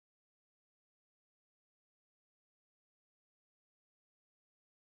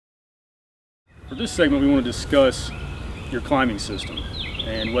For this segment, we want to discuss your climbing system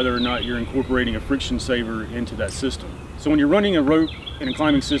and whether or not you're incorporating a friction saver into that system. So when you're running a rope and a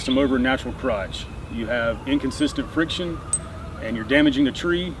climbing system over a natural crotch, you have inconsistent friction and you're damaging the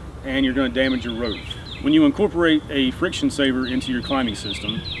tree and you're going to damage your rope. When you incorporate a friction saver into your climbing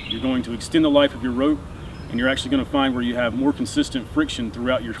system, you're going to extend the life of your rope and you're actually going to find where you have more consistent friction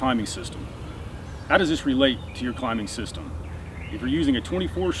throughout your climbing system. How does this relate to your climbing system? If you're using a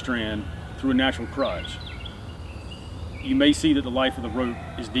 24 strand through a natural crotch, you may see that the life of the rope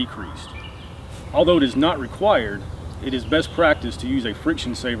is decreased. Although it is not required, it is best practice to use a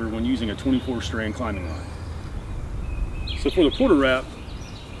friction saver when using a 24 strand climbing line. So for the porter wrap,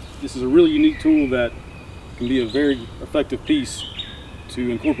 this is a really unique tool that can be a very effective piece to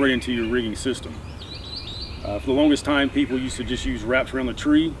incorporate into your rigging system. For the longest time, people used to just use wraps around the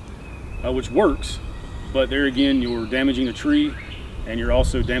tree, which works, but there again, you're damaging the tree and you're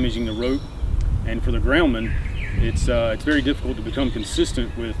also damaging the rope. And for the groundman, it's very difficult to become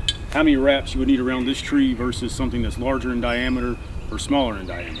consistent with how many wraps you would need around this tree versus something that's larger in diameter or smaller in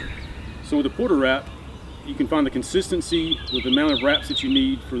diameter. So with a porter wrap, you can find the consistency with the amount of wraps that you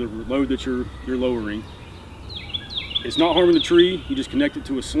need for the load that you're lowering. It's not harming the tree, you just connect it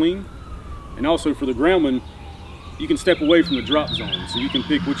to a sling. And also for the groundman, you can step away from the drop zone, so you can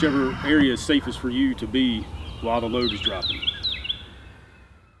pick whichever area is safest for you to be while the load is dropping.